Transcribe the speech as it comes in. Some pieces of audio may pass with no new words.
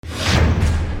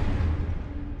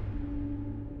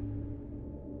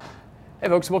Hey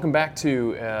folks, welcome back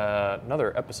to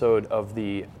another episode of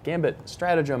the Gambit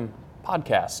Stratagem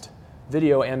podcast,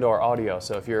 video and or audio.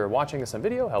 So if you're watching us on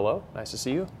video, hello, nice to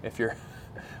see you. If you're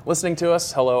listening to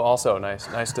us, hello also,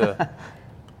 nice to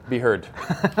be heard.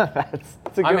 That's a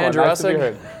good I'm one. Andrew Nice to be Essig.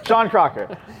 heard. Shawn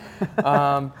Crocker.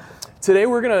 Today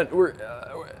we're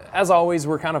as always,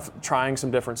 we're kind of trying some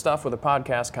different stuff with the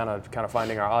podcast, kind of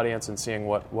finding our audience and seeing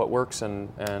what works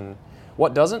and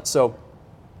what doesn't. So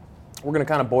we're going to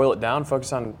kind of boil it down,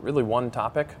 focus on really one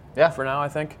topic for now, I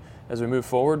think, as we move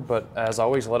forward. But as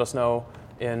always, let us know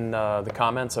in the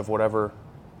comments of whatever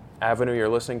avenue you're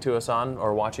listening to us on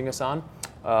or watching us on,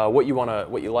 what you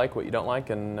like, what you don't like,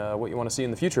 and what you want to see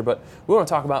in the future. But we want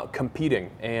to talk about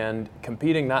competing, and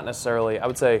competing not necessarily, I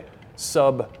would say,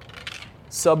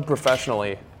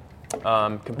 sub-professionally,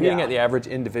 competing at the average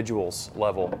individual's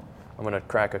level. I'm going to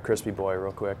crack a crispy boy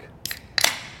real quick.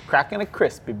 Cracking a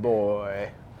crispy boy.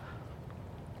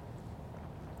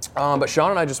 But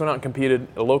Shawn and I just went out and competed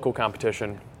a local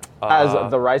competition. As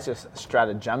the righteous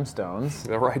Stratagemstones.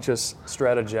 The righteous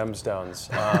Stratagemstones,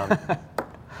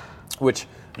 which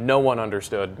no one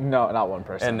understood. No, not one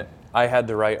person. And I had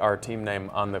to write our team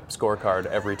name on the scorecard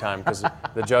every time because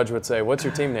the judge would say, "What's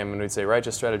your team name?" And we'd say,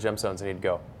 "Righteous Stratagemstones," and he'd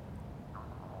go,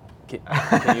 Can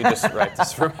you just write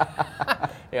this for me?"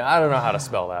 Yeah, I don't know how to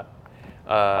spell that.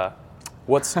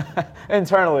 What's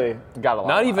Internally, got a lot.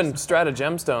 not of even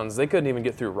Stratagemstones? They couldn't even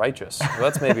get through righteous. So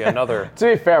that's maybe another. To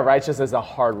be fair, righteous is a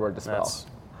hard word to spell.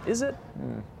 Is it?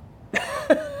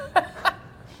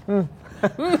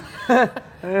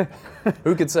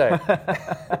 Who could say?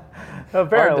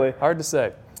 Apparently. Hard to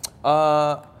say.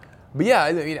 But yeah,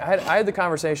 I had the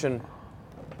conversation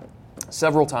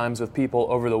several times with people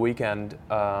over the weekend,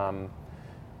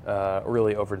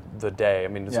 really over the day. I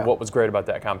mean, what was great about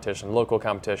that competition, local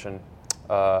competition,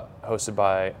 hosted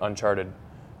by Uncharted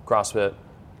CrossFit.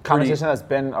 Competition that's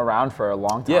been around for a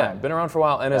long time. Yeah, been around for a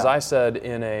while. And as I said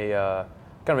in a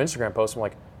kind of Instagram post, I'm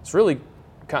like, it's really,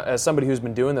 as somebody who's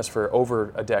been doing this for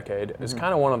over a decade, it's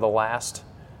kind of one of the last,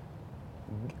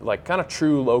 like, kind of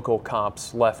true local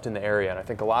comps left in the area. And I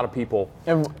think a lot of people.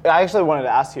 And I actually wanted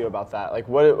to ask you about that. Like,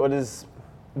 what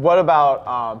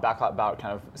about Backlot Bout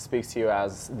kind of speaks to you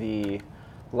as the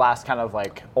last kind of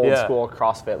like old school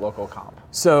CrossFit local comp?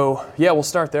 So yeah, we'll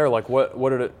start there. Like, what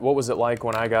was it like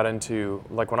when I got into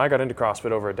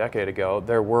CrossFit over a decade ago?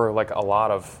 There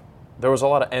was a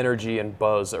lot of energy and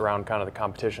buzz around kind of the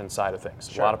competition side of things.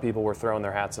 Sure. A lot of people were throwing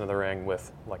their hats into the ring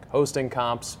with like hosting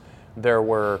comps.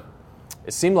 It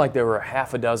seemed like there were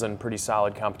half a dozen pretty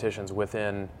solid competitions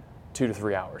within 2 to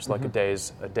 3 hours, like a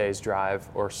day's drive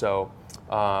or so.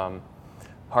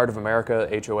 Heart of America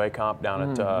HOA comp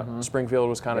down at Springfield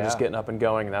was kind of just getting up and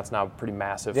going, and that's now a pretty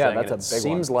massive thing. That's and a big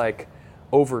one. Seems like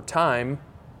over time,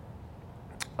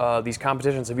 these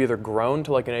competitions have either grown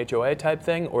to like an HOA type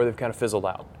thing or they've kind of fizzled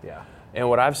out. Yeah. And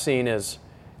what I've seen is,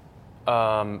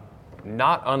 not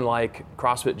unlike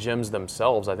CrossFit gyms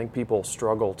themselves, I think people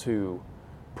struggle to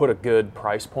put a good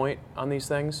price point on these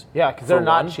things. Yeah, because they're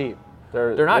not cheap.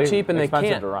 They're not cheap, and they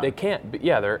can't. To run. They can't.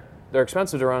 Yeah, they're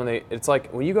expensive to run. And it's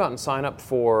like when you go out and sign up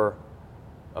for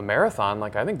a marathon.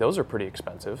 Like, I think those are pretty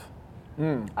expensive.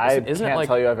 I can't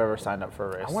tell you I've ever signed up for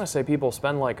a race. I want to say people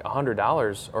spend like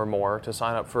 $100 or more to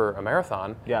sign up for a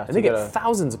marathon. Yeah, and they get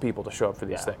thousands of people to show up for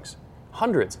these things.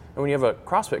 Hundreds. And when you have a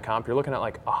CrossFit comp, you're looking at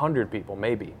like 100 people,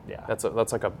 maybe. Yeah.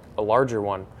 That's like a larger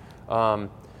one.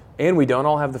 And we don't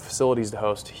all have the facilities to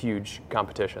host huge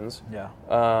competitions. Yeah.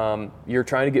 You're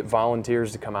trying to get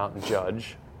volunteers to come out and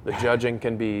judge. The judging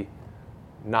can be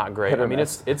not great. I mean,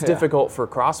 it's difficult for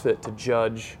CrossFit to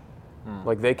judge.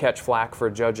 Like, they catch flack for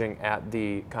judging at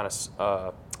the kind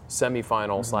of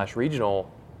semifinal / regional,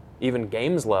 even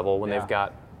games level, when they've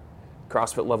got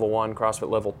CrossFit level 1, CrossFit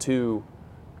level 2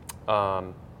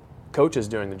 coaches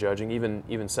doing the judging,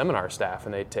 even seminar staff,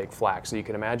 and they take flack. So you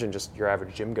can imagine just your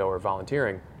average gym goer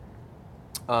volunteering.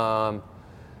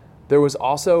 There was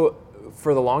also,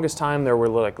 for the longest time, there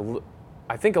were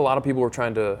I think a lot of people were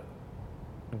trying to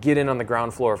get in on the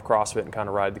ground floor of CrossFit and kind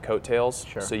of ride the coattails.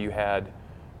 Sure. So you had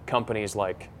companies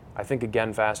like, I think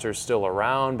Again Faster's still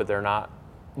around, but they're not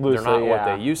what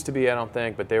they used to be, I don't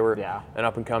think, but they were an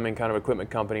up-and-coming kind of equipment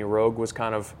company. Rogue was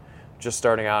kind of just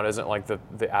starting out, isn't like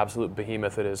the absolute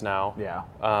behemoth it is now.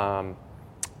 Yeah.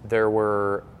 There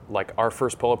were, like, our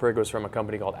first pull-up rig was from a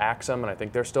company called Axum, and I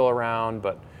think they're still around,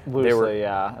 but they were...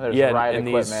 There's ride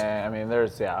equipment.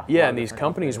 There's, and these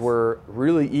companies were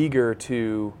really eager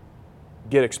to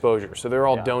get exposure. So they're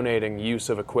all donating use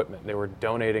of equipment. They were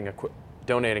donating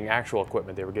actual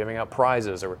equipment. They were giving out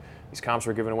prizes. These comps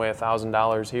were giving away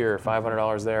 $1,000 here,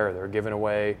 $500 there. They were giving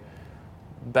away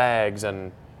bags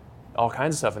and all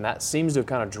kinds of stuff, and that seems to have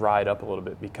kind of dried up a little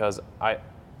bit because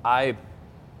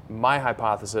my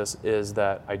hypothesis is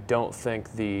that I don't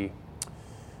think the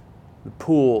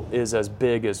pool is as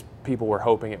big as people were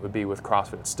hoping it would be with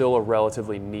CrossFit. It's still a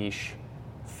relatively niche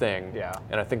thing. Yeah.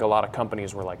 And I think a lot of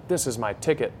companies were like, this is my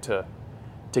ticket to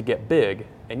get big.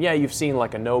 And yeah, you've seen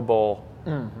like a No Bowl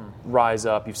rise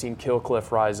up. You've seen Kill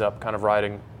Cliff rise up, kind of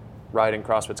riding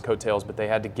CrossFit's coattails, but they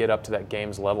had to get up to that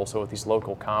games level. So with these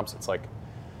local comps, it's like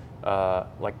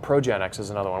Progenics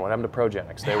is another one. What happened to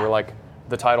Progenics? They were like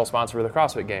the title sponsor for the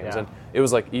CrossFit Games. Yeah. And it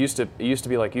was like, it used to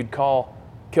be like you'd call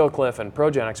Kill Cliff and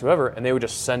Progenics, whoever, and they would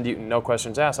just send you, no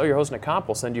questions asked, oh, you're hosting a comp,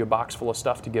 we'll send you a box full of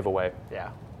stuff to give away.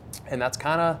 Yeah. And that's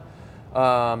kind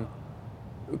of,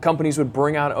 companies would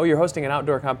bring out, oh, you're hosting an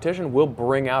outdoor competition, we'll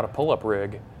bring out a pull-up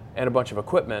rig and a bunch of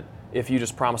equipment if you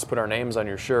just promise to put our names on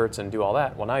your shirts and do all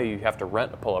that. Well, now you have to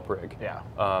rent a pull-up rig, Yeah.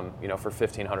 For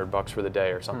 $1,500 for the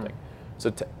day or something. So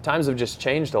times have just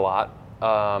changed a lot,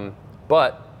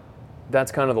 but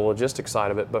that's kind of the logistics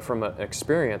side of it. But from an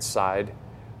experience side,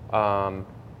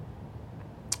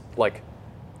 like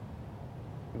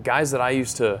guys that I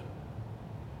used to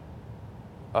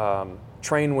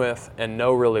train with and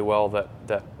know really well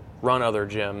that run other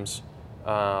gyms,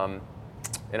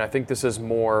 and I think this is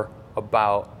more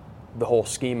about the whole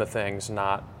scheme of things,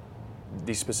 not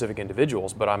these specific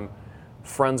individuals, but I'm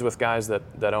friends with guys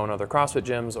that own other CrossFit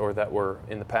gyms or that were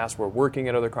in the past were working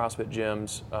at other CrossFit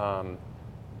gyms.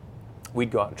 We'd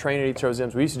go out and train at each of those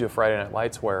gyms. We used to do Friday Night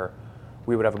Lights where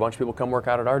we would have a bunch of people come work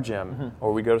out at our gym,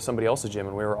 or we'd go to somebody else's gym,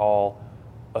 and we were all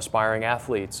aspiring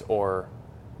athletes or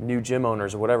new gym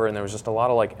owners or whatever, and there was just a lot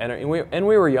of like energy. And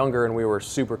we were younger, and we were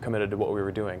super committed to what we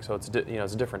were doing. So it's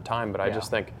it's a different time. But I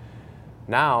just think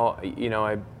now,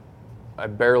 I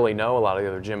barely know a lot of the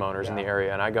other gym owners in the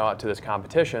area, and I go out to this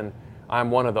competition. I'm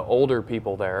one of the older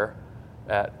people there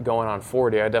at going on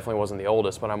 40. I definitely wasn't the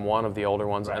oldest, but I'm one of the older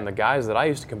ones. Right. And the guys that I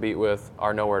used to compete with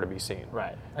are nowhere to be seen.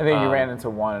 Right. I think you ran into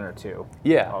one or two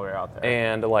while we were out there.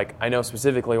 And like I know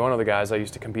specifically one of the guys I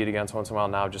used to compete against once in a while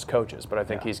now just coaches, but I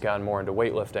think he's gotten more into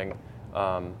weightlifting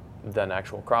than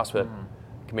actual CrossFit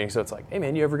competing. So it's like, hey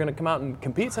man, you ever going to come out and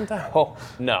compete sometime? Oh,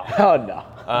 no. Oh,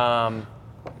 no.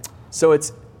 So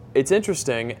it's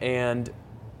interesting, and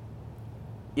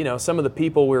some of the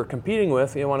people we were competing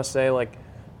with, you want to say like,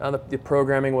 the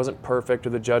programming wasn't perfect or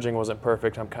the judging wasn't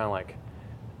perfect. I'm kind of like,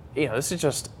 this is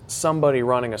just somebody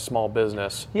running a small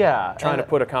business, trying to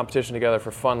put a competition together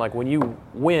for fun. Like when you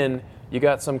win, you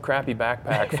got some crappy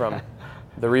backpack from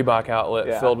the Reebok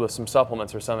outlet filled with some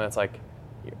supplements or something. It's like,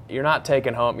 you're not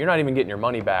taking home, you're not even getting your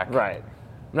money back. Right.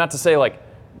 Not to say like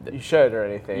you should or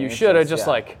anything. You should have just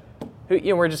like,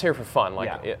 we're just here for fun.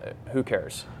 Like, who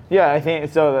cares? Yeah, I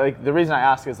think so. Like the reason I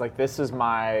ask is like this is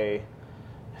my,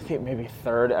 I think maybe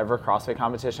third ever CrossFit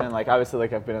competition. Like obviously,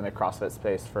 like I've been in the CrossFit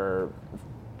space for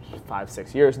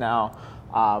 5-6 years now,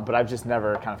 but I've just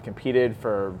never kind of competed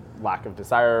for lack of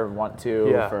desire, want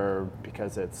to,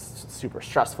 because it's super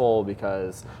stressful.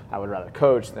 Because I would rather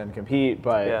coach than compete,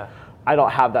 but. I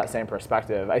don't have that same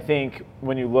perspective. I think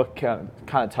when you look kind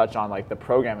of touch on like the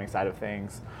programming side of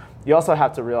things, you also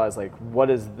have to realize like what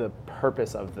is the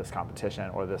purpose of this competition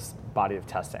or this body of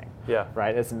testing. Yeah.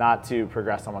 Right? It's not to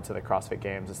progress someone to the CrossFit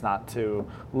Games. It's not to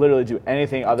literally do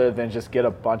anything other than just get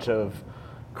a bunch of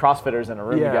CrossFitters in a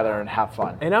room together and have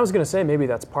fun. And I was going to say maybe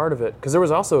that's part of it, because there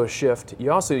was also a shift.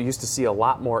 You also used to see a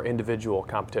lot more individual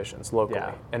competitions locally,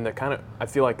 and I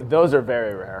feel like those are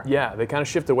very rare. Yeah, they kind of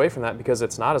shifted away from that because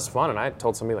it's not as fun. And I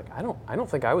told somebody like, I don't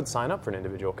think I would sign up for an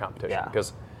individual competition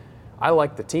because I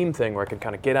like the team thing where I can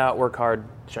kind of get out, work hard,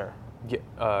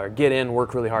 get in,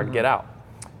 work really hard, get out,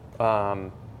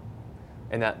 and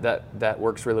that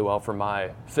works really well for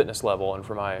my fitness level and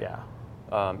for my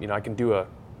I can do a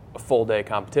full day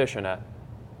competition at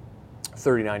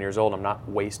 39 years old. I'm not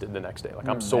wasted the next day. Like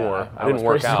I'm sore. I didn't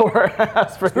work out. I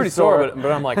was pretty sore,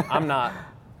 but I'm like, I'm not.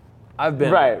 I've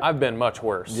been much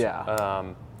worse.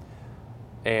 Yeah.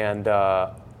 And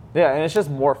it's just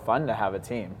more fun to have a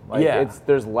team. Like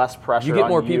there's less pressure. You get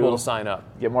more people to sign up.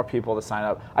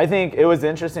 I think it was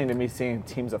interesting to me seeing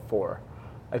teams of 4.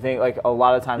 I think like a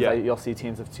lot of times you'll see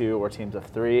teams of 2 or teams of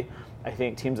 3. I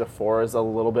think teams of 4 is a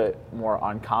little bit more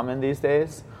uncommon these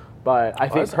days. But I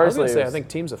think personally, I think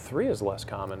teams of 3 is less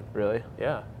common. Really?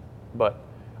 Yeah, but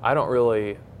I don't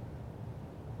really.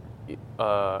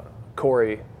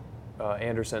 Corey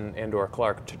Anderson and/or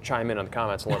Clark to chime in the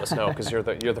comments and let us know, because you're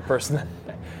the person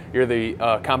you're the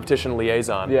competition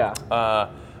liaison. Yeah.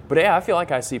 But I feel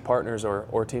like I see partners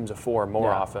or teams of 4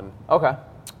 more often. Okay.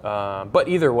 But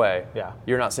either way,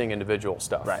 you're not seeing individual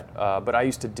stuff. Right. But I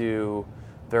used to do.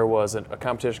 There was a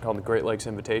competition called the Great Lakes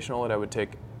Invitational that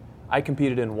I I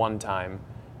competed in one time,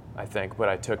 I think, but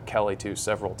I took Kelly to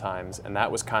several times, and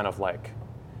that was kind of like,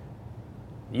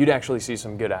 you'd actually see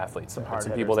some good athletes,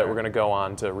 some people that were going to go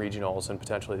on to regionals and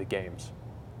potentially the games.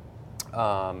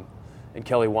 And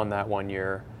Kelly won that one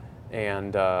year,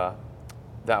 and that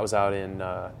was out in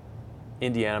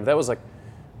Indiana. That was like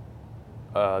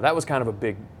that was kind of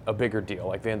a bigger deal.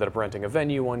 Like they ended up renting a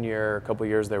venue one year. A couple of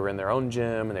years they were in their own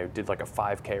gym, and they did like a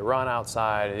 5K run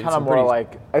outside. Kind of more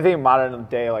like, I think modern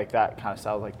day like that kind of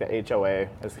sounds like the HOA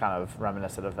is kind of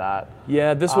reminiscent of that.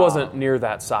 Yeah, this wasn't near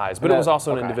that size, but it was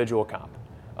also an individual comp.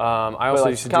 I also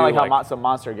used to do kind of like how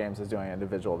Monster Games is doing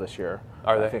individual this year.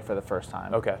 Are they? I think for the first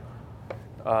time. Okay.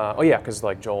 Oh yeah, because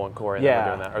like Joel and Corey are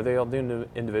doing that. Are they all doing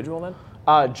individual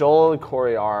then? Joel and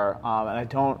Corey are, and I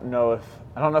don't know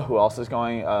who else is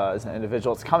going as an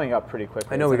individual. It's coming up pretty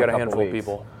quickly. I know we got a handful of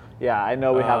people. Yeah, I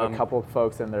know we have a couple of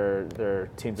folks in their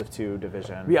teams of two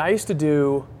division. Yeah, I used to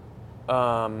do.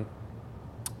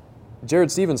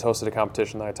 Jared Stevens hosted a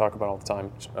competition that I talk about all the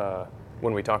time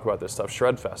when we talk about this stuff.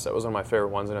 Shred Fest. That was one of my favorite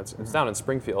ones, and it's down in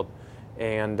Springfield,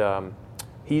 and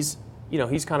he's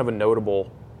kind of a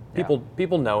notable.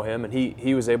 People know him, and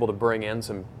he was able to bring in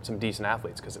some decent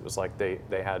athletes because it was like they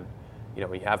had, you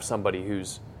have somebody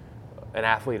who's an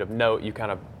athlete of note, you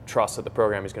kind of trust that the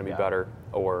program is going to be better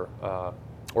or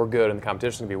good, and the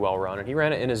competition is going to be well run. And he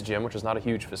ran it in his gym, which is not a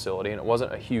huge facility, and it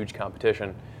wasn't a huge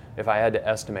competition. If I had to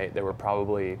estimate, there were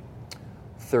probably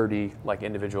 30 like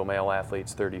individual male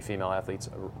athletes, 30 female athletes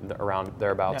around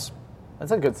thereabouts. Yeah.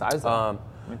 That's a good size.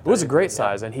 It was a great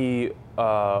size, and he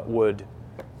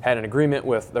had an agreement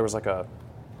with, there was like a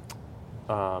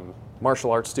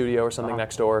martial arts studio or something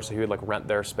next door, so he would like rent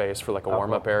their space for like a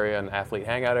warm-up area and athlete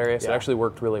hangout area, so it actually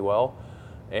worked really well.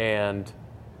 And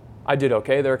I did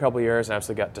okay there a couple of years, and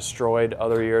absolutely got destroyed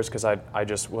other years because I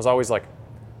just was always like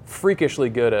freakishly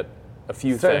good at a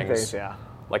few things,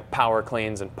 like power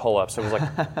cleans and pull-ups. So it was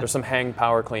like, there's some hang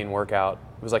power clean workout.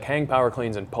 It was like hang power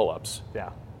cleans and pull-ups.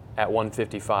 Yeah. At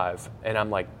 155, and I'm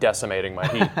like decimating my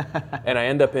heat. And I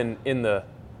end up in the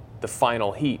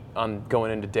final heat on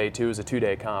going into day 2 as a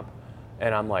 2-day comp,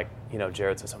 and I'm like,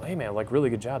 Jared says, hey man, like really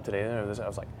good job today. And I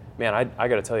was like, man, I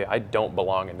got to tell you, I don't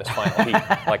belong in this final heat.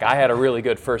 Like I had a really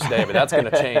good first day, but that's going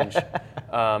to change.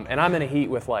 And I'm in a heat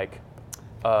with like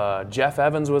Jeff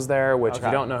Evans was there, which if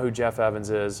you don't know who Jeff Evans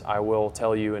is, I will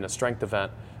tell you, in a strength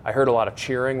event, I heard a lot of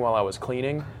cheering while I was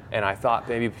cleaning, and I thought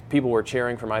maybe people were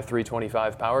cheering for my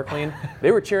 325 power clean. They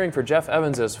were cheering for Jeff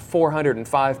Evans's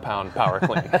 405-pound power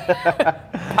clean.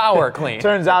 Power clean.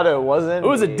 Turns out it wasn't. It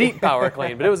was a deep power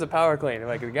clean, but it was a power clean.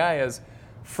 Like the guy is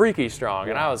freaky strong,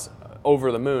 and I was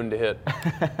over the moon to hit.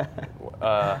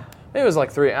 It was like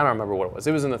I don't remember what it was.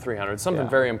 It was in the 300s. Something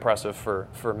very impressive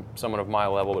for someone of my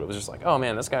level, but it was just like, oh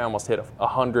man, this guy almost hit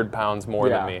 100 pounds more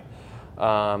than me.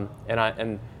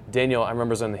 And Daniel, I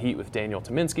remember I was in the heat with Daniel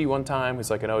Tominski one time, who's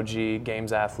like an OG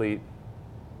games athlete,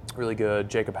 really good.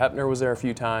 Jacob Hepner was there a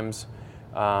few times.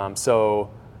 So,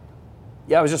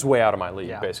 yeah, I was just way out of my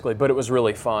league, basically. But it was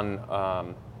really fun.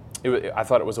 I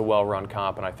thought it was a well-run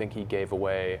comp, and I think he gave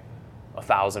away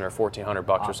 $1,000 or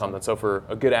 $1,400 or something. So for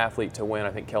a good athlete to win, I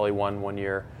think Kelly won one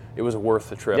year. It was worth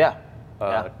the trip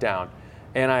down.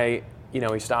 And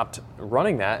he stopped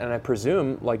running that, and I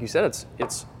presume, like you said,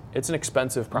 it's an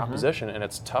expensive proposition, and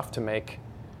it's tough to make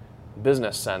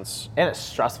business sense. And it's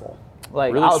stressful.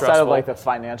 Like really outside stressful. Of like the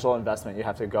financial investment you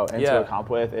have to go into a comp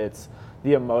with, it's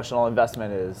the emotional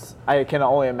investment is, I can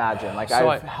only imagine. Like so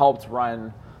I've helped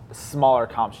run smaller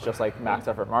comps, just like Max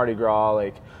Effort Mardi Gras,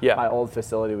 like my old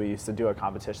facility, we used to do a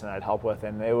competition that I'd help with,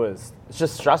 and it's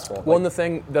just stressful. Well, and the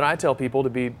thing that I tell people to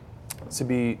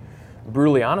be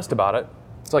brutally honest about it,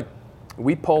 it's like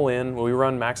we pull in, when we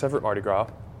run Max Effort Mardi Gras,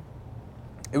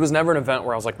 it was never an event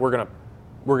where I was like, we're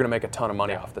gonna make a ton of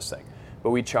money off this thing,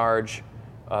 but we charge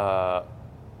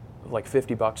like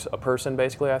 $50 a person,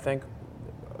 basically, I think,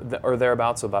 or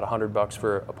thereabouts, so about $100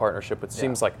 for a partnership. It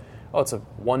seems like, it's a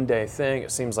one-day thing.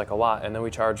 It seems like a lot, and then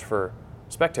we charge for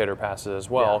spectator passes as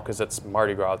well because it's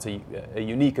Mardi Gras. It's a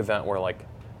unique event where like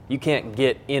you can't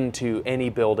get into any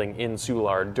building in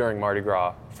Soulard during Mardi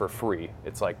Gras for free.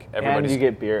 It's like everybody's. And you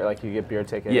get beer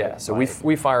tickets. Yeah, so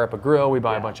we fire up a grill, we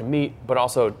buy a bunch of meat, but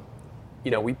also,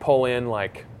 we pull in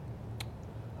like,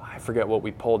 I forget what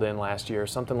we pulled in last year,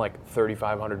 something like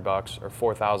 $3,500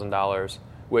 or $4,000,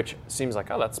 which seems like,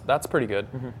 that's pretty good.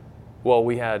 Mm-hmm. Well,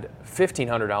 we had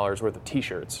 $1,500 worth of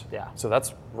T-shirts. Yeah. So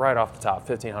that's right off the top,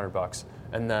 $1,500,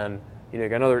 and then you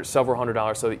got another several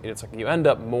 $100s. So it's like you end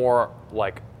up more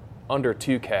like under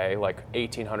 $2K, like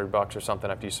 $1,800 or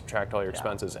something after you subtract all your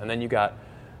expenses, and then you got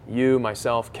you,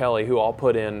 myself, Kelly, who all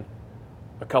put in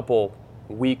a couple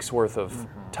weeks worth of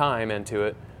time into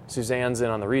it. Suzanne's in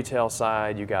on the retail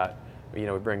side. You got, we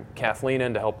bring Kathleen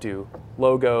in to help do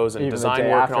logos and Even design the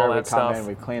day work after, and all we that come stuff. in,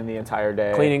 we clean the entire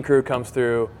day. Cleaning crew comes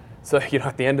through. So,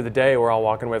 at the end of the day, we're all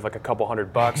walking away with like a couple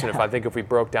 $100. And if we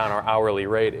broke down our hourly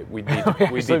rate, we'd be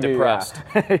depressed.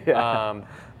 Yeah.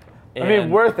 I mean,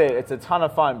 worth it. It's a ton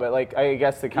of fun, but like, I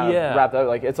guess to kind of wrap that up,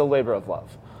 like, it's a labor of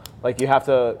love. Like, you have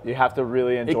to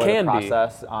really enjoy the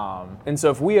process. And so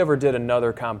if we ever did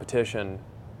another competition,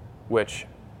 which,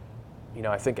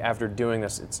 I think after doing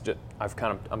this, it's just, I'm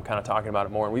kind of talking about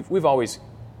it more. And I've always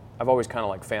kind of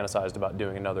like fantasized about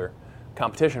doing another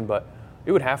competition, but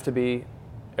it would have to be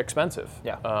expensive.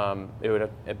 Yeah.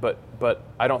 But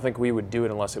I don't think we would do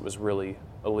it unless it was really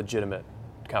a legitimate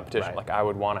competition. Right. Like, I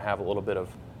would want to have a little bit of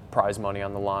prize money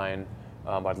on the line.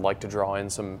 I'd like to draw in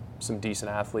some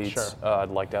decent athletes. Sure.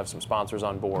 I'd like to have some sponsors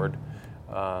on board,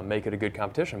 make it a good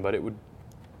competition. But it would,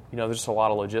 there's just a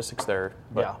lot of logistics there.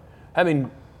 But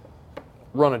having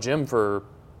run a gym for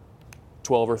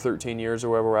 12 or 13 years or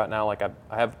wherever we're at now, like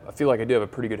I feel like I do have a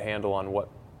pretty good handle on what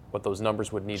those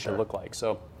numbers would need to look like.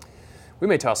 So we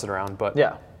may toss it around, but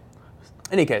in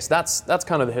any case, that's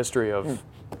kind of the history of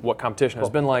what competition has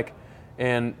been like.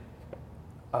 And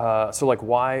so like,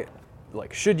 why,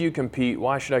 like, should you compete?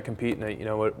 Why should I compete?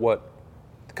 And what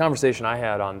the conversation I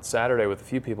had on Saturday with a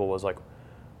few people was like,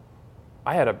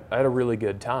 I had a really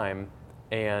good time,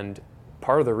 and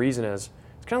part of the reason is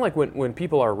it's kind of like when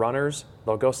people are runners,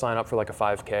 they'll go sign up for like a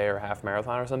 5K or a half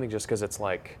marathon or something just because it's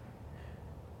like,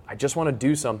 I just want to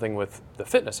do something with the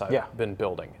fitness I've been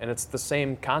building. And it's the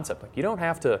same concept. Like, you don't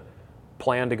have to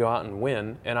plan to go out and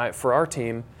win. And for our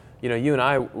team, you and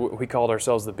I, we called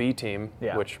ourselves the B team,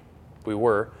 which we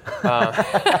were.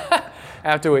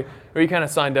 After we kind of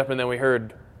signed up, and then we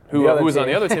heard who was on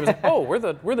the other team. It was like, oh,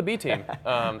 we're the B team.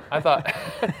 I thought,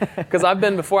 because I've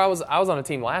been before. I was on a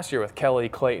team last year with Kelly,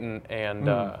 Clayton,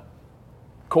 and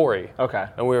Corey. Okay.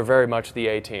 And we were very much the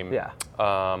A team. Yeah.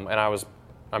 And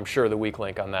I'm sure the weak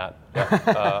link on that.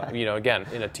 Again,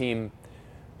 in a team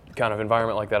kind of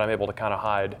environment like that, I'm able to kind of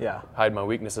hide my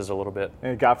weaknesses a little bit.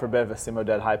 And God forbid if a sumo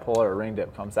dead high pull or a ring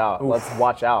dip comes out. Oof. Let's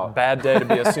watch out. Bad day to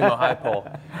be a sumo high pull.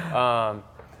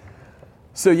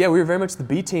 So we were very much the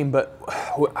B team, but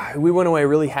we went away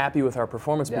really happy with our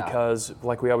performance because,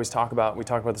 like we always talk about, we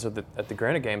talk about this at the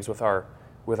Granite Games with our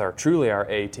truly our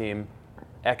A team,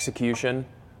 execution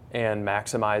and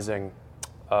maximizing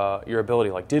your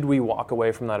ability. Like, did we walk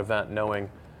away from that event knowing,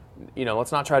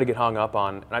 let's not try to get hung up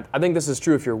on, and I think this is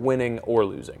true if you're winning or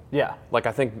losing. Yeah. Like,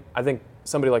 I think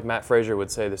somebody like Matt Frazier would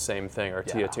say the same thing, or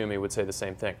Tia Toomey would say the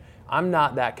same thing. I'm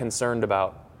not that concerned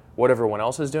about what everyone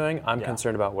else is doing. I'm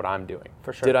concerned about what I'm doing.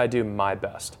 For sure. Did I do my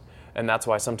best? And that's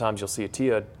why sometimes you'll see a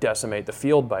Tia decimate the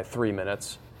field by 3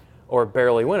 minutes or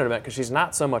barely win an event because she's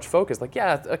not so much focused. Like,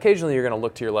 occasionally you're going to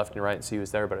look to your left and right and see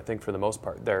who's there, but I think for the most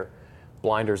part, they're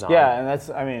blinders on. Yeah, and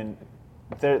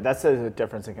that's a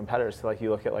difference in competitors. So, like, you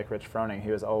look at like Rich Froning,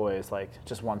 he was always like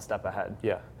just one step ahead.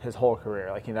 Yeah. His whole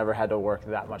career, like, he never had to work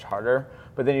that much harder.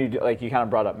 But then you kind of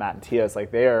brought up Matt and Tia. It's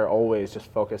like they are always just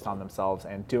focused on themselves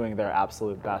and doing their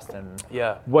absolute best in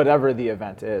whatever the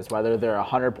event is, whether they're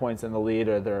 100 points in the lead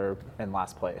or they're in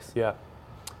last place. Yeah.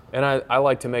 And I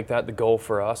like to make that the goal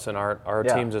for us and our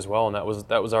teams as well. And that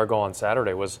was our goal on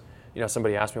Saturday was,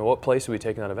 somebody asked me, what place are we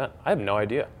taking that event? I have no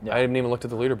idea. I hadn't even looked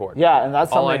at the leaderboard. Yeah, and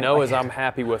that's all I know is I'm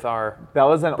happy with our That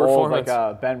was an performance.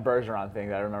 old Ben Bergeron thing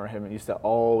that I remember him used to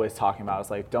always talking about.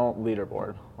 It's like, don't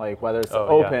leaderboard. Like, whether it's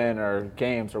open or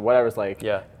games or whatever, it's like,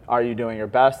 are you doing your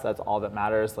best? That's all that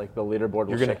matters. Like, the leaderboard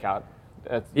will shake out.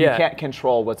 You can't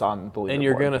control what's on the leaderboard. And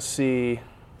you're going to see,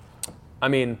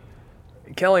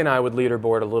 Kelly and I would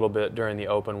leaderboard a little bit during the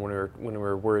Open when we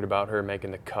were worried about her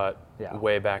making the cut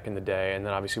way back in the day, and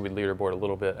then obviously we'd leaderboard a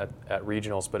little bit at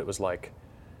regionals. But it was like,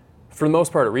 for the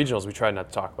most part at regionals, we tried not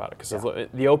to talk about it because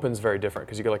the Open's very different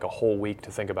because you get like a whole week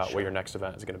to think about what your next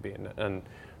event is going to be, and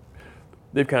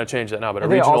they've kind of changed that now. But at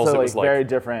regionals, also, it was like very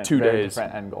different, 2 very days.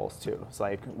 different end goals too. It's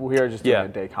like we are just doing a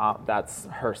day comp. That's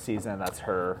her season. That's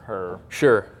her.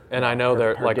 Sure, and I know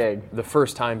her like gig. The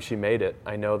first time she made it,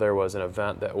 I know there was an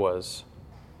event that was.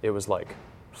 It was like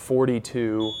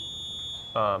 42.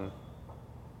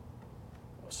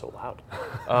 So loud.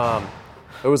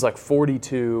 It was like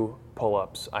 42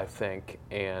 pull-ups, I think,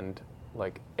 and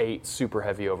like 8 super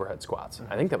heavy overhead squats.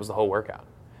 I think that was the whole workout,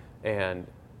 and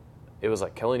it was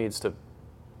like Kelly needs to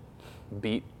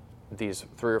beat these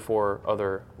 3 or 4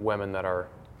 other women that are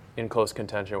in close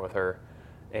contention with her,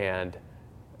 and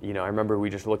I remember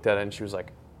we just looked at it, and she was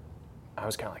like. I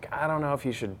was kind of like, I don't know if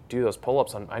you should do those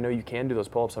pull-ups. I know you can do those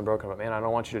pull-ups unbroken, but man, I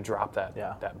don't want you to drop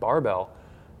that barbell.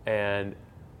 And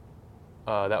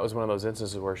that was one of those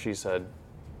instances where she said,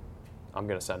 I'm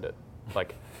going to send it.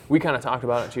 like, we kind of talked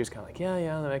about it, and she was kind of like,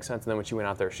 yeah, that makes sense. And then when she went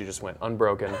out there, she just went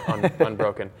unbroken,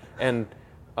 unbroken. And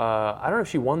I don't know if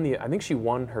she won I think she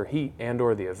won her heat and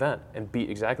or the event and beat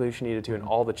exactly who she needed to, and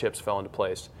all the chips fell into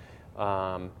place.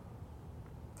 And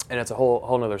it's a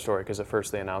whole nother story, because at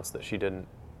first they announced that she didn't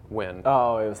win.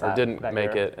 Oh, it was or didn't that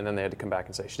make year. it, and then they had to come back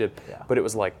and say she did. Yeah. But it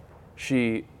was like,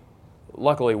 she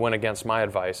luckily went against my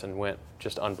advice and went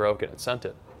just unbroken and sent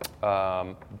it.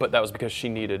 But that was because she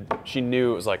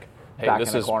knew it was like, hey, Back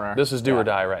this in the corner. is do or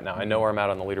die right now. I know where I'm at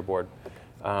on the leaderboard.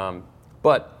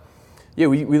 But yeah,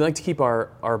 we like to keep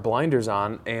our blinders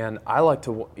on, and I like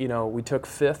to, we took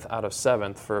 5th out of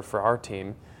 7th for our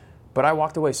team, but I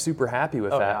walked away super happy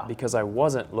with that, because I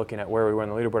wasn't looking at where we were on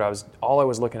the leaderboard. All I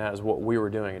was looking at is what we were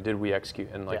doing and did we execute.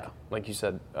 And like you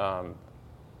said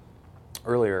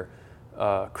earlier,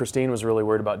 Christine was really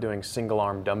worried about doing single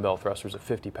arm dumbbell thrusters at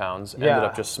 50 pounds. Ended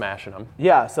up just smashing them.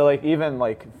 Yeah, so like even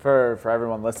like for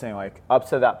everyone listening, like up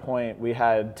to that point, we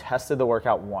had tested the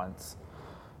workout once,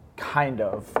 kind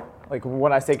of. Like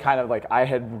when I say kind of, like I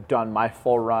had done my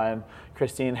full run.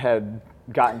 Christine had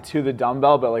gotten to the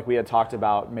dumbbell, but like we had talked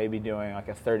about maybe doing like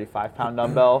a 35-pound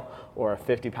dumbbell or a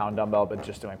 50-pound dumbbell, but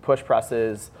just doing push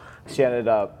presses. She ended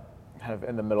up kind of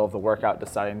in the middle of the workout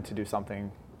deciding to do something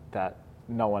that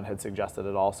no one had suggested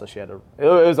at all, so she had to, it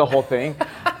was a whole thing.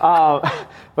 But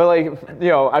like,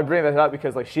 I bring that up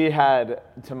because like she had,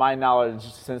 to my knowledge,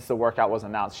 since the workout was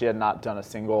announced, she had not done a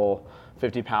single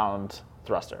 50-pound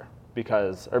thruster,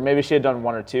 or maybe she had done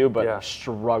 1 or 2, but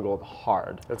struggled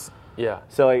hard.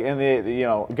 So like in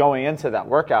the, going into that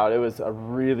workout, it was a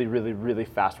really, really, really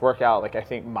fast workout. Like I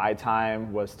think my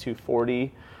time was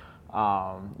 2:40.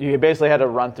 You basically had to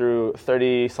run through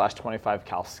 30/25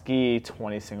 cal ski,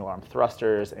 20 single arm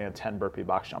thrusters, and 10 burpee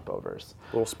box jump overs.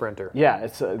 Little sprinter. Yeah,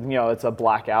 it's a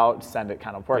blackout, send it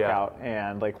kind of workout.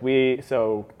 And like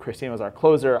so Christine was our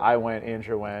closer. I went,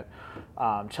 Andrew went,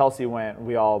 Chelsea went.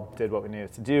 We all did what we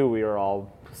needed to do. We were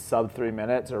all sub 3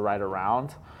 minutes or right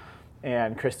around.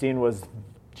 And Christine was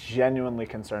genuinely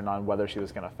concerned on whether she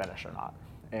was going to finish or not.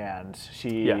 And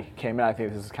she came in, I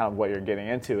think this is kind of what you're getting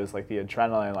into, is like the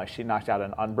adrenaline. Like she knocked out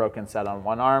an unbroken set on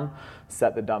one arm,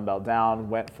 set the dumbbell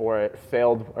down, went for it,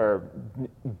 failed or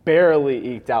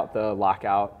barely eked out the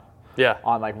lockout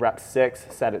on like rep 6,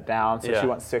 set it down. So she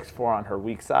went 6-4 on her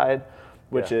weak side,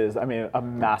 which is, I mean, a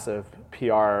massive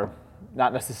PR,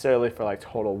 not necessarily for like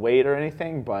total weight or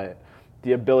anything, but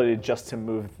the ability just to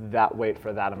move that weight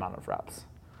for that amount of reps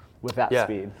with that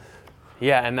speed.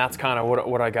 Yeah, and that's kind of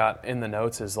what I got in the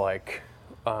notes is like,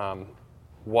 why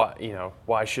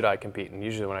should I compete? And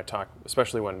usually when I talk,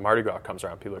 especially when Mardi Gras comes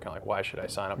around, people are kind of like, why should I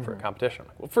sign up for a competition? I'm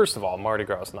like, well, first of all, Mardi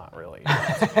Gras is not really.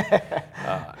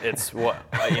 It's what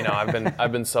I've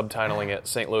been subtitling it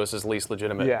St. Louis's least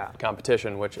legitimate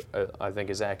competition, which I think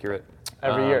is accurate.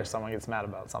 Every year someone gets mad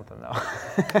about something though.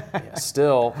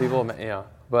 Still, people,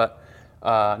 but.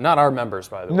 Not our members,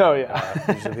 by the way. No,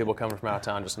 usually people coming from out of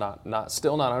town, just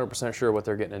still not 100% sure what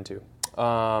they're getting into.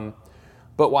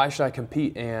 But why should I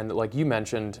compete? And like you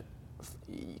mentioned,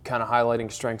 kind of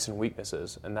highlighting strengths and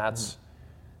weaknesses, and that's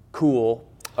cool.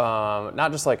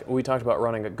 Not just like we talked about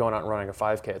going out and running a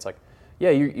 5K. It's like,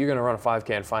 you're going to run a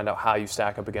 5K and find out how you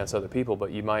stack up against other people,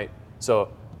 but you might.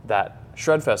 So that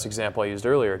Shredfest example I used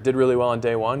earlier did really well on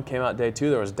day 1. Came out day 2,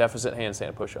 there was deficit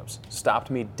handstand push-ups. Stopped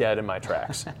me dead in my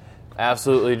tracks.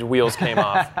 Absolutely, wheels came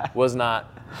off. Was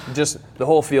not just the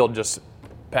whole field just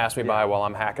passed me by while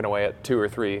I'm hacking away at 2 or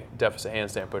 3 deficit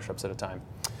handstand push-ups at a time.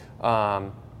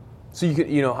 So you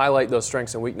could highlight those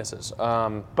strengths and weaknesses.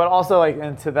 But also like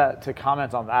to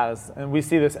comment on that is, and we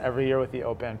see this every year with the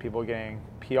Open, people getting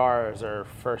PRs or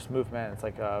first movement. It's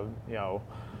like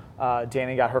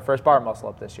Danny got her first bar muscle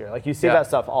up this year. Like you see that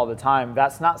stuff all the time.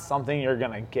 That's not something you're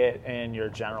gonna get in your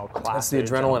general class. That's the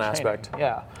adrenaline aspect.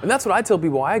 Yeah. And that's what I tell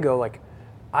people. I go like,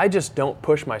 I just don't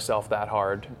push myself that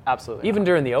hard. Absolutely. Even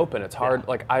during the Open, it's hard.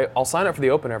 Like I'll sign up for the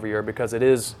Open every year because it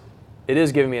is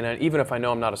giving me even if I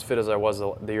know I'm not as fit as I was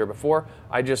the year before,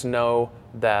 I just know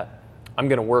that I'm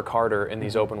gonna work harder in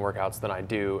these Open workouts than I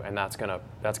do, and that's gonna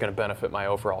benefit my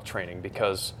overall training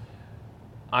because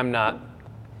I'm not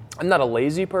a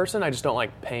lazy person. I just don't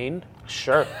like pain.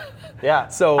 Sure. Yeah.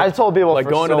 So I told people like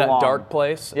for going so to that long, dark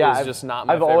place is just not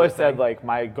my I've favorite always thing. said like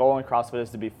my goal in CrossFit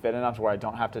is to be fit enough to where I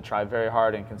don't have to try very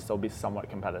hard and can still be somewhat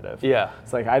competitive. Yeah.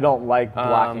 It's like I don't like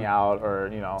blacking out or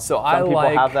So some people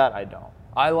have that. I don't.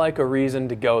 I like a reason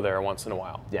to go there once in a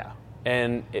while. Yeah.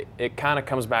 And it kind of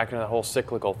comes back into the whole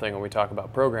cyclical thing when we talk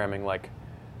about programming. Like,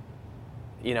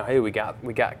 hey, we got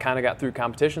through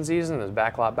competition season. This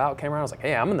backlot bout came around. I was like,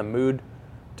 hey, I'm in the mood.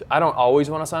 I don't always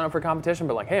want to sign up for competition,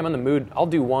 but like, hey, I'm in the mood. I'll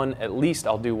do one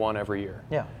every year.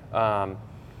 Yeah.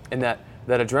 And that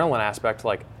adrenaline aspect,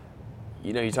 like,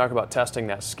 you know, you talk about testing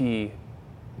that ski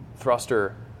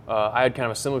thruster. I had kind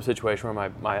of a similar situation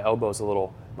where my left elbow's a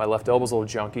little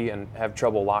junky and have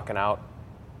trouble locking out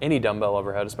any dumbbell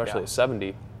overhead, especially at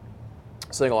 70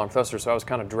 single arm thruster. So I was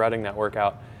kind of dreading that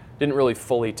workout. Didn't really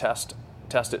fully test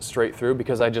it straight through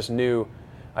because I just knew.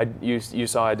 You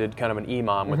saw I did kind of an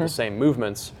EMOM with the same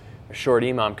movements, a short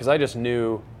EMOM, because I just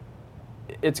knew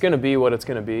it's going to be what it's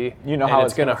going to be. You know how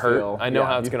it's going to hurt. Feel. I know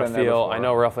how it's going to feel. I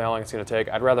know roughly how long it's going to take.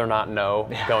 I'd rather not know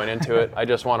going into it. I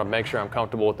just want to make sure I'm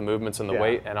comfortable with the movements and the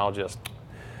weight, and I'll just.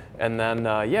 And then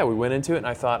we went into it, and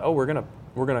I thought, oh, we're gonna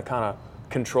kind of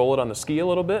control it on the ski a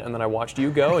little bit, and then I watched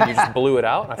you go, and you just blew it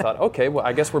out. And I thought, okay, well,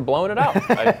 I guess we're blowing it out.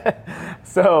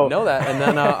 So know that, and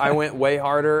then I went way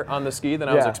harder on the ski than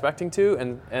I was expecting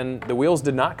to, and the wheels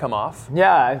did not come off.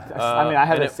 Yeah, I mean, I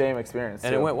had the same experience,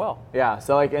 and too. it went well. Yeah,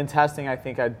 so like in testing, I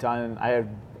think I had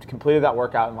completed that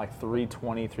workout in like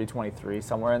 3:20, 3:23,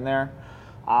 somewhere in there,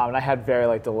 and I had very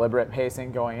like deliberate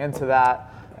pacing going into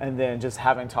that, and then just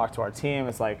having talked to our team,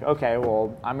 it's like, okay,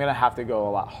 well, I'm gonna have to go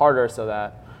a lot harder so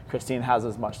that Christine has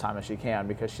as much time as she can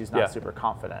because she's not super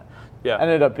confident. Yeah.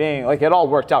 Ended up being, like, it all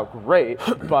worked out great,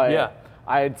 but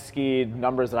I had skied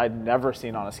numbers that I'd never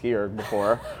seen on a skier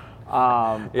before.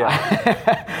 I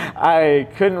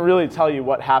couldn't really tell you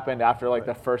what happened after, like,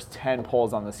 the first 10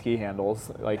 pulls on the ski handles.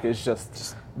 Like, it's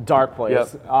just dark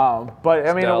place. But,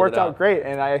 I mean, it worked out great,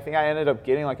 and I think I ended up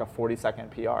getting, like, a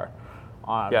 40-second PR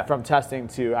from testing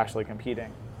to actually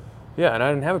competing. Yeah, and I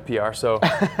didn't have a PR, so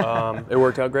it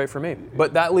worked out great for me.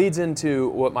 But that leads into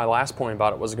what my last point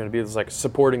about it was going to be, is like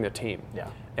supporting the team. Yeah.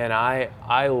 And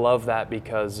I love that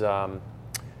because I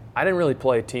didn't really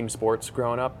play team sports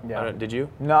growing up. Yeah. Did you?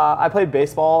 No, I played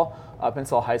baseball up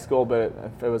until high school, but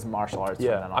it was martial arts.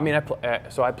 Yeah. From then on. I mean,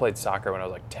 I played soccer when I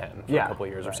was like 10 for a couple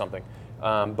of years or something.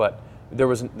 But there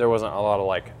wasn't a lot of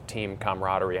like team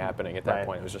camaraderie happening at that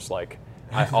point. It was just like.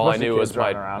 All I knew was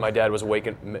my dad was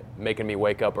making me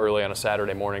wake up early on a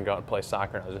Saturday morning, go out and play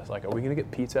soccer, and I was just like, are we going to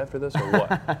get pizza after this or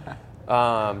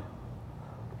what?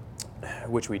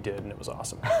 Which we did, and it was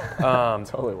awesome.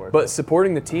 Totally worth it. But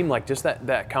supporting the team, like just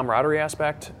that camaraderie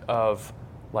aspect of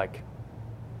like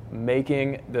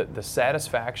making the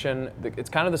satisfaction, it's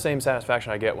kind of the same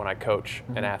satisfaction I get when I coach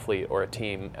an athlete or a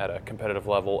team at a competitive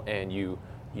level, and you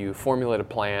formulate a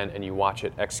plan and you watch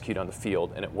it execute on the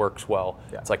field and it works well.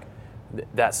 Yeah. It's like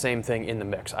that same thing in the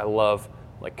mix. I love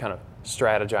like kind of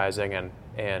strategizing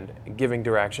and giving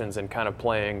directions and kind of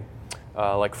playing.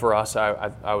 Like for us,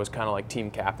 I was kind of like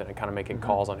team captain and kind of making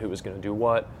calls on who was going to do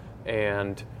what,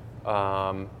 and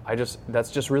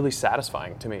that's just really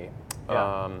satisfying to me.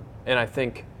 Yeah. And I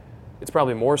think it's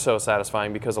probably more so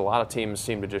satisfying because a lot of teams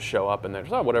seem to just show up and they're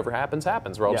just, whatever happens,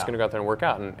 happens. We're all just going to go out there and work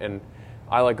out. And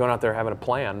I like going out there having a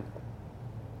plan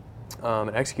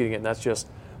and executing it, and that's just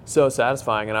so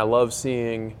satisfying. And I love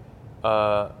seeing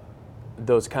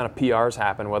those kind of PRs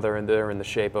happen, whether they're in the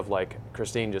shape of like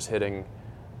Christine just hitting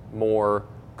more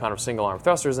kind of single arm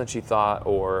thrusters than she thought,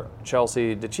 or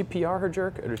Chelsea. Did she PR her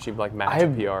jerk, or did she like match a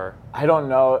PR? I don't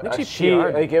know. I think she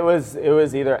PR'd. Like it was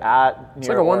either at it's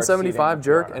like a 175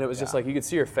 jerk, and it was just like you could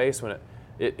see her face when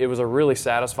it was a really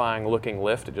satisfying looking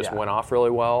lift. It just went off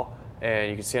really well, and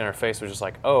you could see on her face was just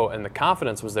like, oh, and the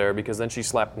confidence was there because then she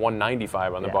slapped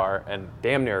 195 on the bar and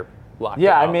damn near locked it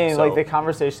out. I mean, like the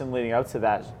conversation leading up to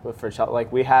that for Chelsea,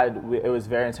 like it was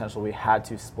very intentional. We had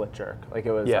to split jerk. Like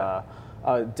it was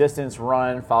a distance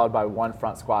run followed by one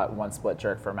front squat, one split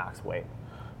jerk for max weight.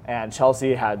 And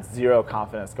Chelsea had zero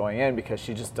confidence going in because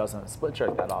she just doesn't split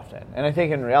jerk that often. And I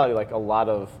think in reality, like a lot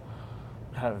of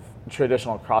kind of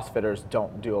traditional CrossFitters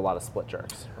don't do a lot of split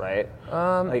jerks, right?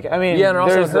 And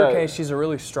also in her case, she's a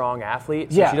really strong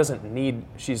athlete, so she doesn't need.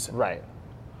 She's right.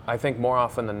 I think more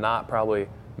often than not, probably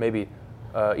maybe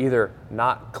either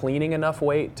not cleaning enough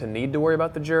weight to need to worry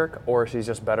about the jerk, or she's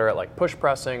just better at like push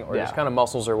pressing, or just kind of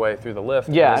muscles her way through the lift.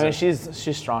 Yeah, I mean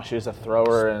she's strong. She was a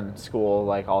thrower in school,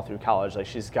 like all through college. Like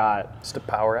she's got just a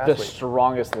power athlete, the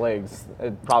strongest legs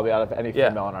probably out of any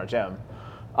female in our gym.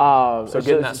 So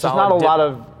getting that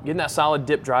solid getting that solid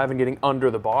dip drive and getting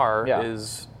under the bar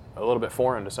is a little bit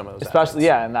foreign to some of those especially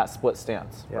athletes. In that split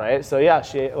stance, right? So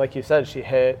she, like you said, she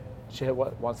hit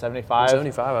what, 175?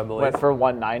 175, I believe. Went for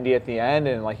 190 at the end,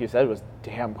 and like you said, was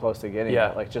damn close to getting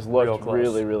it. Like just looked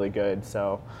really, really good.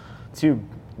 So 2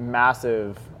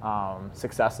 massive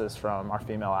successes from our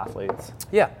female athletes.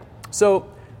 Yeah. So,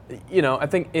 I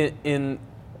think in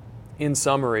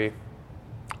summary,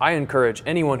 I encourage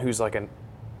anyone who's like an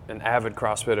avid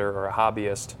CrossFitter or a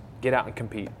hobbyist, get out and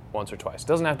compete once or twice. It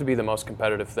doesn't have to be the most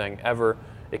competitive thing ever.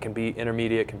 It can be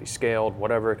intermediate, it can be scaled,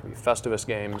 whatever. It can be Festivus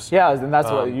games. Yeah, and that's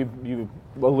what you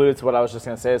alluded to. What I was just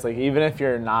gonna say is like, even if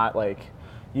you're not like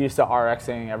used to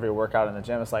RXing every workout in the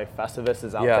gym, it's like Festivus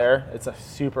is out there. It's a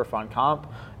super fun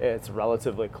comp. It's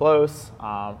relatively close.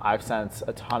 I've sent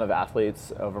a ton of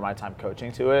athletes over my time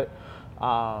coaching to it.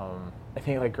 I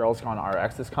think like Girls Gone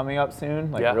RX is coming up soon,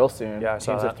 like real soon. Yeah, I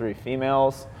saw Teams that. of 3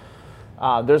 females.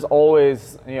 There's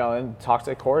always, and talk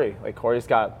to Corey. Like Corey's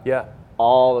got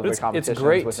all of the competitions. It's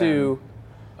great to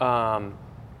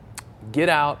get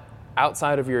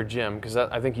outside of your gym, because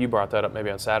I think you brought that up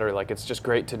maybe on Saturday. Like, it's just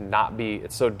great to not be.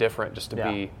 It's so different just to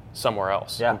be somewhere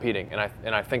else competing.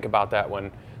 And I think about that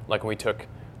when we took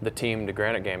the team to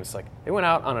Granite Games. It's like they went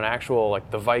out on an actual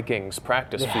like the Vikings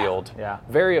practice field,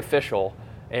 very official,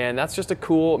 and that's just a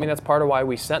cool. I mean, that's part of why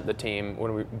we sent the team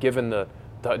when we given the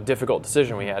difficult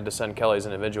decision we had to send Kelly as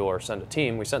an individual or send a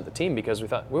team. We sent the team because we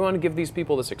thought we want to give these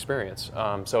people this experience.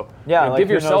 Give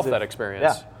yourself that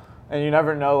experience. Yeah. And you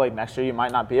never know, like next year you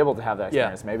might not be able to have that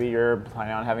experience. Maybe you're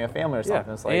planning on having a family or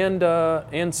something. It's like,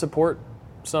 and support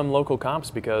some local comps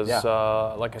because,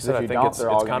 like I said, I think it's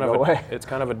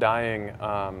kind of a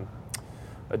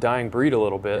dying breed a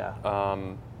little bit.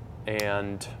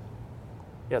 And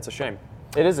it's a shame.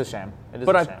 It is a shame.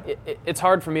 It's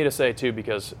hard for me to say too,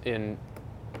 because in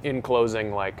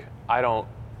closing, like I don't.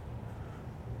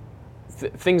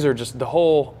 Things are just the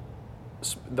whole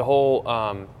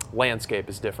landscape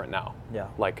is different now.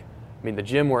 Like, I mean, the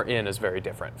gym we're in is very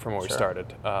different from where we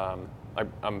started.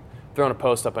 I'm throwing a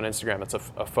post up on Instagram. It's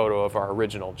a photo of our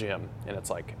original gym, and it's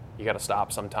like you got to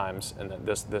stop sometimes. And then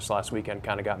this last weekend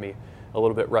kind of got me a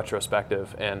little bit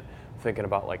retrospective and thinking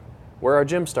about like where our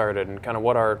gym started and kind of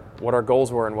what our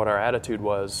goals were and what our attitude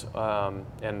was,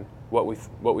 and what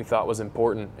we thought was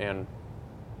important and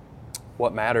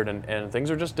what mattered. And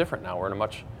things are just different now. We're in a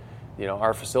much,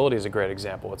 our facility is a great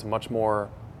example. It's a much more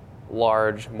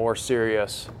large, more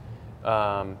serious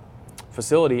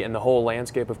facility, and the whole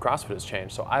landscape of CrossFit has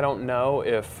changed. So I don't know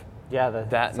if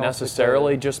that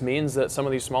necessarily just means that some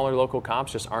of these smaller local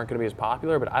comps just aren't going to be as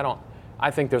popular, but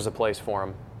I think there's a place for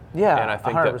them. Yeah, and I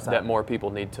think that more people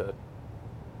need to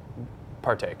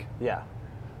partake. Yeah,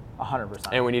 100%.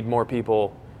 And we need more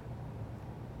people,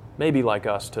 maybe like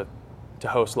us, to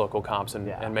host local comps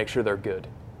and make sure they're good.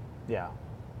 Yeah.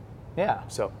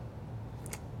 So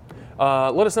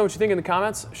let us know what you think in the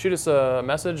comments. Shoot us a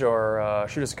message or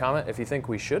shoot us a comment if you think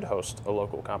we should host a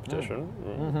local competition.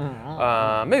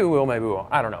 Maybe we will, maybe we won't.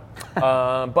 I don't know.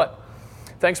 But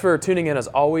thanks for tuning in as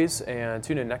always, and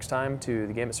tune in next time to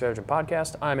the Gambit Stratagem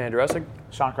podcast. I'm Andrew Essig.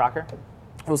 Shawn Crocker.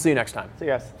 We'll see you next time. See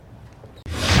you guys.